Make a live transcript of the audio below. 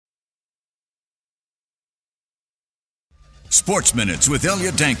Sports Minutes with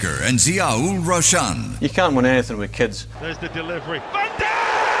Elliot Danker and Ziaul Roshan. You can't win anything with kids. There's the delivery. Van Dijk!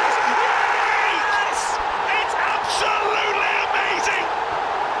 Yes! It's absolutely amazing!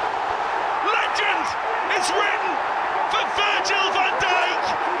 Legend is written for Virgil van Dijk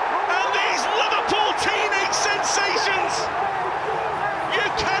and these Liverpool teenage sensations. You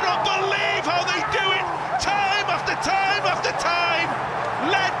cannot believe how they do it time after time after time.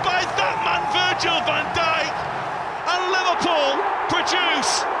 Led by that man Virgil van Dijk. And Liverpool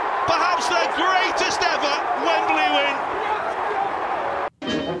produce perhaps their greatest ever Wembley win.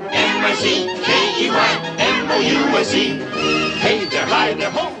 M-I-C-K-E-Y-M-O-U-S-E. Hey, they're high,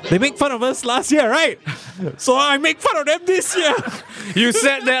 they're home. They make fun of us last year, right? So I make fun of them this year. You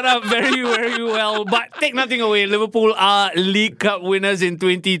set that up very, very well. But take nothing away. Liverpool are League Cup winners in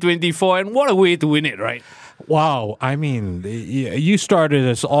 2024. And what a way to win it, right? Wow, I mean, you started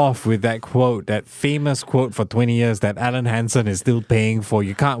us off with that quote, that famous quote for 20 years that Alan Hansen is still paying for.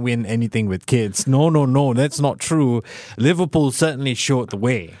 You can't win anything with kids. No, that's not true. Liverpool certainly showed the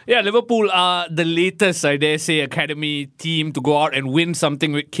way. Yeah, Liverpool are the latest, I dare say, academy team to go out and win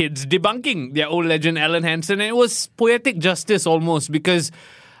something with kids, debunking their old legend Alan Hansen. And it was poetic justice almost, because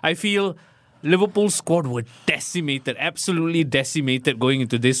I feel Liverpool's squad were decimated, absolutely decimated going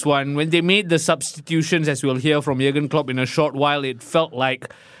into this one. When they made the substitutions, as we'll hear from Jurgen Klopp in a short while, it felt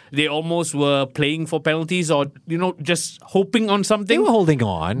like they almost were playing for penalties or, just hoping on something. They were holding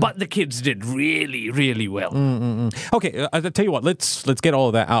on. But the kids did really, really well. Okay, I'll tell you what, let's get all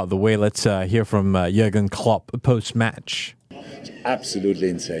of that out of the way. Let's hear from Jurgen Klopp post-match. Absolutely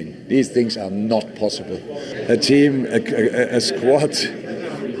insane. These things are not possible. A team, a squad,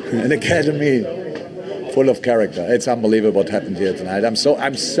 an academy full of character. It's unbelievable what happened here tonight.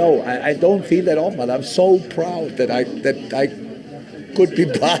 I don't feel that often, but I'm so proud that I could be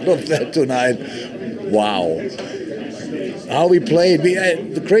part of that tonight. Wow. How we played.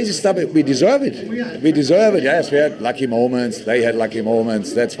 The crazy stuff, we deserve it. We deserve it. Yes, we had lucky moments. They had lucky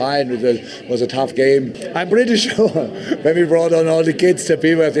moments. That's fine. It was a tough game. I'm pretty sure when we brought on all the kids, the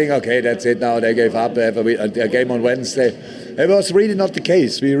people were thinking, okay, that's it now. They gave up. They have a game on Wednesday. It was really not the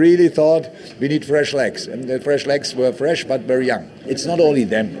case. We really thought we need fresh legs. And the fresh legs were fresh but very young. It's not only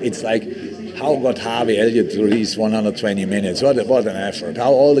them. It's like, how got Harvey Elliott through these 120 minutes? What an effort.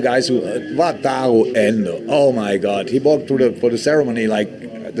 How all the guys Wataru Endo. Oh my God. He walked through for the ceremony like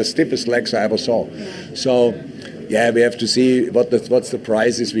the stiffest legs I ever saw. So, yeah, we have to see what's the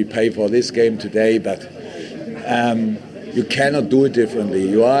prices we pay for this game today. But you cannot do it differently.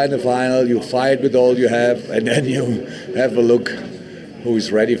 You are in the final, you fight with all you have, and then you have a look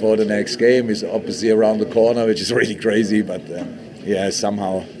who's ready for the next game. Is obviously around the corner, which is really crazy, but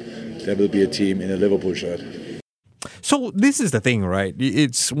somehow there will be a team in a Liverpool shirt. So this is the thing, right?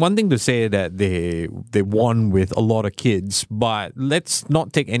 It's one thing to say that they won with a lot of kids, but let's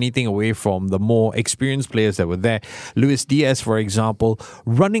not take anything away from the more experienced players that were there. Luis Diaz, for example,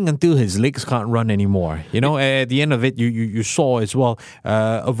 running until his legs can't run anymore. At the end of it, you saw as well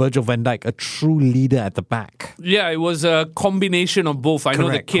a Virgil van Dijk, a true leader at the back. Yeah, it was a combination of both. I know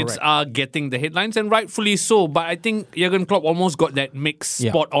the kids are getting the headlines, and rightfully so, but I think Jurgen Klopp almost got that mix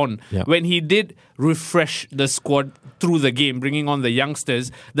spot on. Yeah. When he did refresh the squad through the game, bringing on the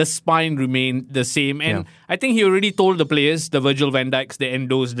youngsters, the spine remained the same. And I think he already told the players, the Virgil van Dijks, the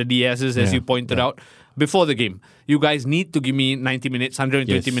Endos, the Diazes, as you pointed out, before the game, you guys need to give me 90 minutes,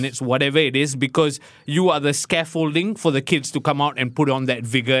 120 minutes, whatever it is, because you are the scaffolding for the kids to come out and put on that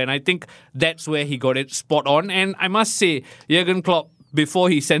vigor. And I think that's where he got it spot on. And I must say, Jurgen Klopp, before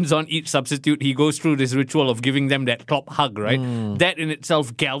he sends on each substitute, he goes through this ritual of giving them that Klopp hug, right? That in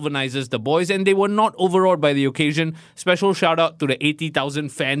itself galvanizes the boys, and they were not overawed by the occasion. Special shout out to the 80,000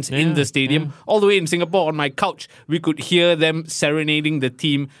 fans in the stadium. All the way in Singapore, on my couch, we could hear them serenading the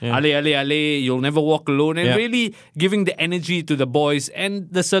team. Ale, ale, ale, you'll never walk alone. And really giving the energy to the boys,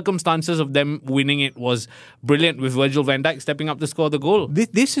 and the circumstances of them winning it was brilliant, with Virgil van Dijk stepping up to score the goal.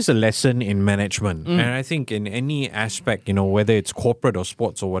 This is a lesson in management. And I think in any aspect, whether it's corporate or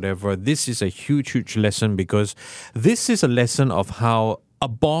sports or whatever, this is a huge lesson, because this is a lesson of how a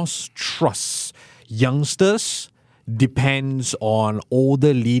boss trusts youngsters, depends on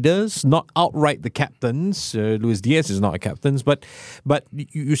older leaders, not outright the captains. Luis Diaz is not a captain, but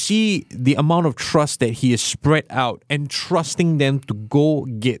you see the amount of trust that he has spread out, and trusting them to go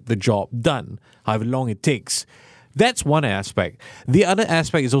get the job done, however long it takes. That's one aspect. The other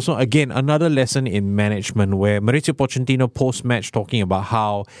aspect is also, again, another lesson in management, where Mauricio Pochettino post-match talking about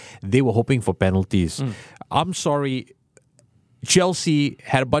how they were hoping for penalties. I'm sorry, Chelsea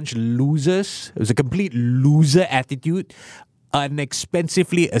had a bunch of losers. It was a complete loser attitude. an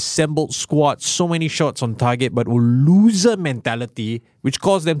expensively assembled squad, so many shots on target, but loser mentality, which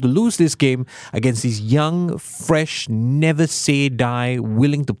caused them to lose this game against these young, fresh, never say die,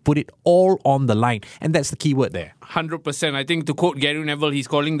 willing to put it all on the line. And that's the key word there. 100%. I think to quote Gary Neville, he's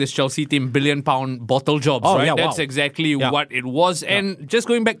calling this Chelsea team billion-pound bottle jobs, right? Yeah, That's exactly what it was. And just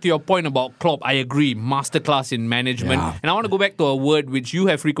going back to your point about Klopp, I agree, masterclass in management. And I want to go back to a word which you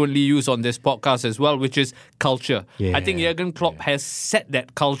have frequently used on this podcast as well, which is culture. I think Jurgen Klopp has set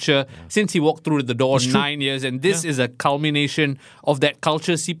that culture since he walked through the door 9 years, and this is a culmination of that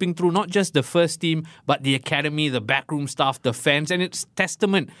culture seeping through not just the first team, but the academy, the backroom staff, the fans, and it's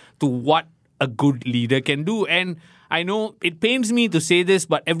testament to what a good leader can do. And I know it pains me to say this,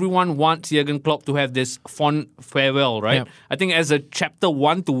 but everyone wants Jurgen Klopp to have this fond farewell, right? I think as a chapter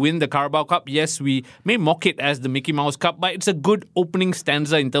 1 to win the Carabao Cup, yes, we may mock it as the Mickey Mouse Cup, but it's a good opening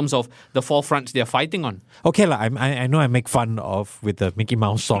stanza in terms of the four fronts they're fighting on. Okay, I know I make fun of with the Mickey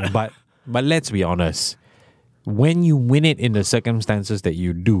Mouse song, but let's be honest. When you win it in the circumstances that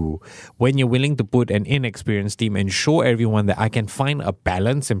you do, when you're willing to put an inexperienced team and show everyone that I can find a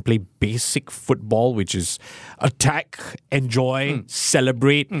balance and play basic football, which is attack, enjoy,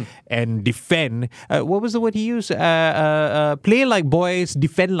 celebrate, and defend. What was the word he used? Play like boys,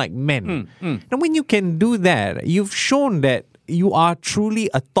 defend like men. And when you can do that, you've shown that you are truly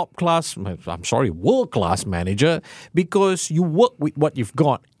a world-class manager because you work with what you've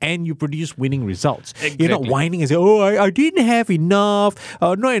got and you produce winning results. Exactly. You're not whining and saying, I didn't have enough,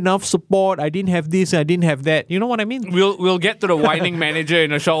 not enough support, I didn't have this, I didn't have that. You know what I mean? We'll get to the whining manager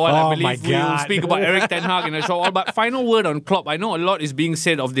in a short while. I believe my God. we'll speak about Erik ten Hag in a short while. But final word on Klopp. I know a lot is being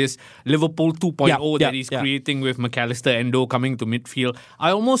said of this Liverpool 2.0 that he's creating with McAllister, Endo coming to midfield. I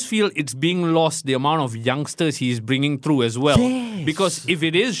almost feel it's being lost, the amount of youngsters he's bringing through as well. Yes. Because if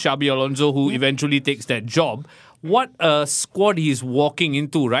it is Xabi Alonso who eventually takes that job, what a squad he's walking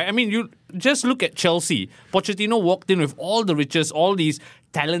into, right? I mean, you just look at Chelsea. Pochettino walked in with all the riches, all these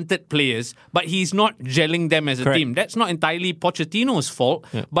talented players, but he's not gelling them as a team. That's not entirely Pochettino's fault,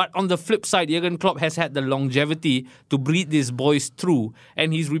 but on the flip side, Jurgen Klopp has had the longevity to breed these boys through,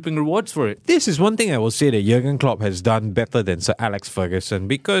 and he's reaping rewards for it. This is one thing I will say that Jurgen Klopp has done better than Sir Alex Ferguson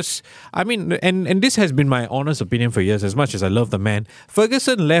because, I mean, and this has been my honest opinion for years, as much as I love the man.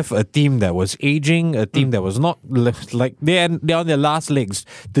 Ferguson left a team that was aging, a team that was not, like, they're on their last legs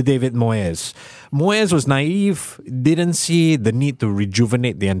to David Moyes. Moyes was naive, didn't see the need to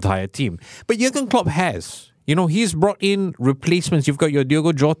rejuvenate the entire team. But Jurgen Klopp has. You know, he's brought in replacements. You've got your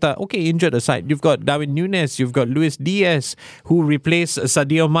Diogo Jota, okay, injured aside. You've got Darwin Núñez. You've got Luis Diaz, who replaced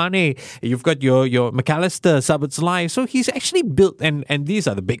Sadio Mane. You've got your McAllister, Szoboszlai. So he's actually built, and these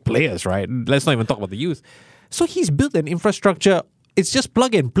are the big players, right? Let's not even talk about the youth. So he's built an infrastructure. It's just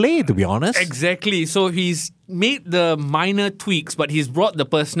plug and play, to be honest. Exactly. So he's made the minor tweaks, but he's brought the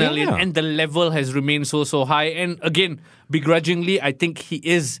personnel in, and the level has remained so high. And again, begrudgingly, I think he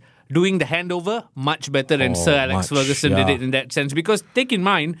is doing the handover much better than Sir Alex Ferguson did it in that sense. Because take in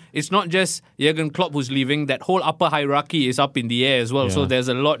mind, it's not just Jurgen Klopp who's leaving. That whole upper hierarchy is up in the air as well. So there's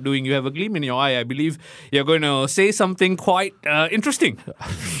a lot doing. You have a gleam in your eye. I believe you're going to say something quite interesting.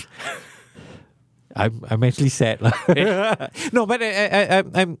 I'm actually sad. No, but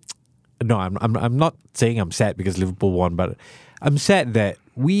I'm not saying I'm sad because Liverpool won, but I'm sad that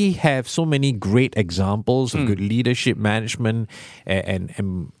we have so many great examples of good leadership, management,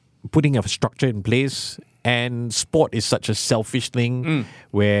 and putting a structure in place. And sport is such a selfish thing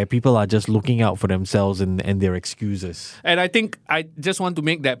where people are just looking out for themselves and their excuses. And I think I just want to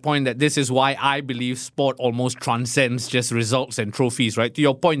make that point that this is why I believe sport almost transcends just results and trophies, right? To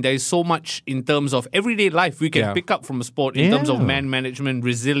your point, there is so much in terms of everyday life we can pick up from a sport in terms of man management,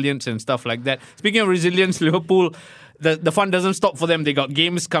 resilience and stuff like that. Speaking of resilience, Liverpool, the fun doesn't stop for them. They got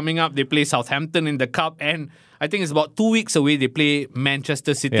games coming up. They play Southampton in the Cup, and I think it's about 2 weeks away they play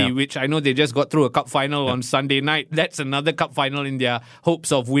Manchester City, which I know they just got through a cup final on Sunday night. That's another cup final in their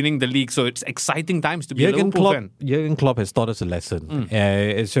hopes of winning the league. So it's exciting times to be a Liverpool fan. Jurgen Klopp has taught us a lesson.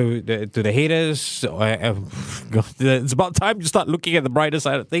 To the haters, it's about time you start looking at the brighter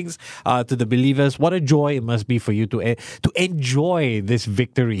side of things. To the believers, what a joy it must be for you to enjoy this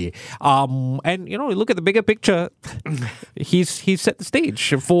victory. And you know, look at the bigger picture. He's set the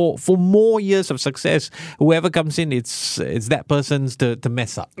stage for more years of success. Whoever comes in, it's that person's to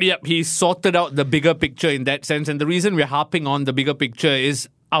mess up. Yep, he's sorted out the bigger picture in that sense. And the reason we're harping on the bigger picture is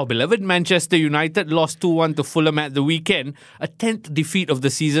our beloved Manchester United lost 2-1 to Fulham at the weekend, a 10th defeat of the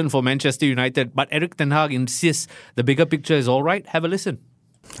season for Manchester United. But Erik ten Hag insists the bigger picture is all right. Have a listen.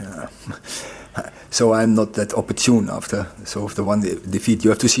 So I'm not that opportune after the one defeat. You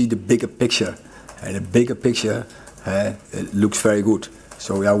have to see the bigger picture. And the bigger picture, it looks very good.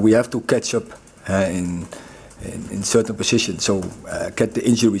 So yeah, we have to catch up in certain positions. So get the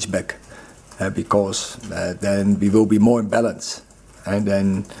injuries back, because then we will be more in balance, and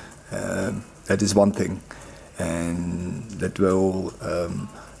then that is one thing, and that will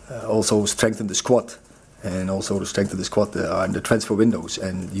also strengthen the squad. And also to strengthen the squad in the transfer windows.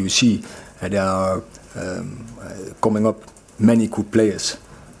 And you see there are coming up many good players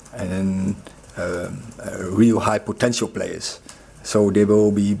and real high potential players. So they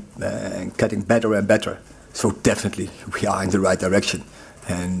will be getting better and better. So definitely we are in the right direction.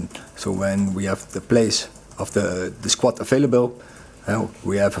 And so when we have the place of the squad available,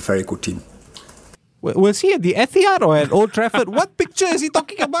 we have a very good team. Was he at the Etihad or at Old Trafford? What picture is he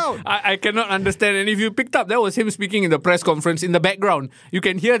talking about? I cannot understand. And if you picked up, that was him speaking in the press conference. In the background, you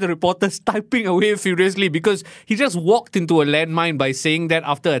can hear the reporters typing away furiously because he just walked into a landmine by saying that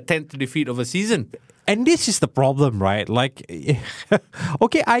after a 10th defeat of a season. And this is the problem, right? Like,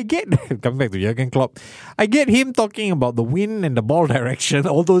 okay, I get, coming back to Jurgen Klopp, I get him talking about the wind and the ball direction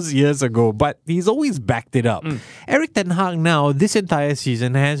all those years ago, but he's always backed it up. Erik ten Hag now, this entire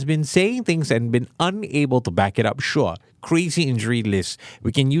season, has been saying things and been unable to back it up. Sure, crazy injury list.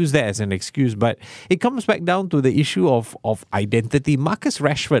 We can use that as an excuse, but it comes back down to the issue of identity. Marcus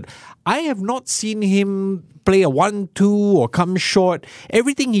Rashford, I have not seen him play a 1-2 or come short.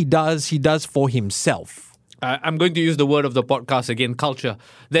 Everything he does for himself. I'm going to use the word of the podcast again, culture.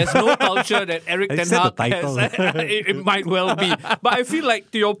 There's no culture that Erik ten Hag has. It might well be. But I feel like,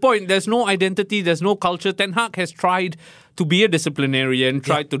 to your point, there's no identity, there's no culture. Ten Hag has tried to be a disciplinarian,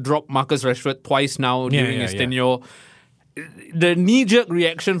 tried to drop Marcus Rashford twice now during his tenure. The knee-jerk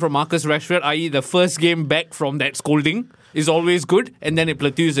reaction from Marcus Rashford, i.e. the first game back from that scolding, is always good, and then it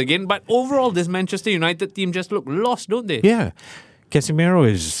plateaus again. But overall, this Manchester United team just look lost, don't they? Yeah. Casemiro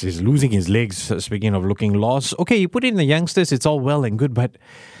is losing his legs, speaking of looking lost. Okay, you put in the youngsters, it's all well and good, but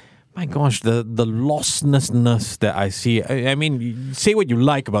my gosh, the lostness that I see. I mean, say what you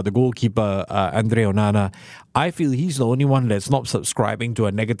like about the goalkeeper, Andre Onana. I feel he's the only one that's not subscribing to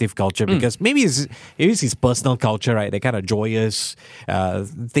a negative culture because maybe it is his personal culture, right? The kind of joyous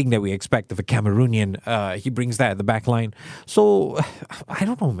thing that we expect of a Cameroonian. He brings that at the back line. So, I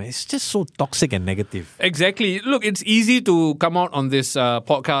don't know, man. It's just so toxic and negative. Exactly. Look, it's easy to come out on this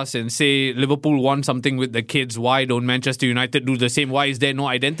podcast and say Liverpool won something with the kids. Why don't Manchester United do the same? Why is there no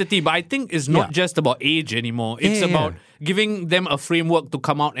identity? But I think it's not just about age anymore. It's about giving them a framework to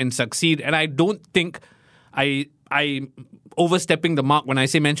come out and succeed. And I don't think I overstepping the mark when I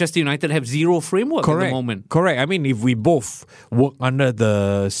say Manchester United have zero framework at the moment. Correct. I mean, if we both work under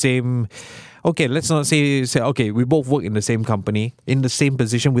the same... Okay, let's not say, okay, we both work in the same company, in the same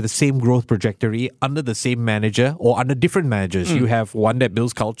position, with the same growth trajectory, under the same manager, or under different managers. You have one that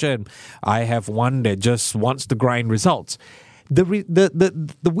builds culture, and I have one that just wants to grind results.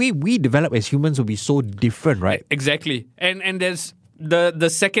 The way we develop as humans will be so different, right? Exactly. And there's the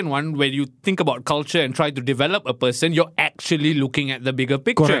second one, where you think about culture and try to develop a person, you're actually looking at the bigger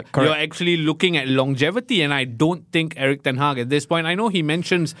picture. Correct. You're actually looking at longevity, and I don't think Erik ten Hag at this point, I know he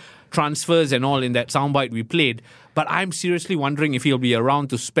mentions transfers and all in that soundbite we played, but I'm seriously wondering if he'll be around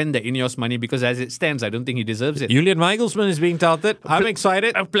to spend the Ineos money, because as it stands, I don't think he deserves it. Julian Nagelsmann is being touted. I'm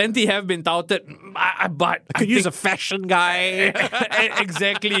excited. Plenty have been touted, but I could use a fashion guy.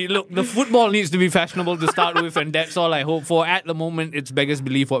 Exactly. Look, the football needs to be fashionable to start with, and that's all I hope for. At the moment, it's beggars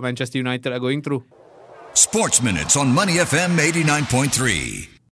belief what Manchester United are going through. Sports Minutes on Money FM 89.3.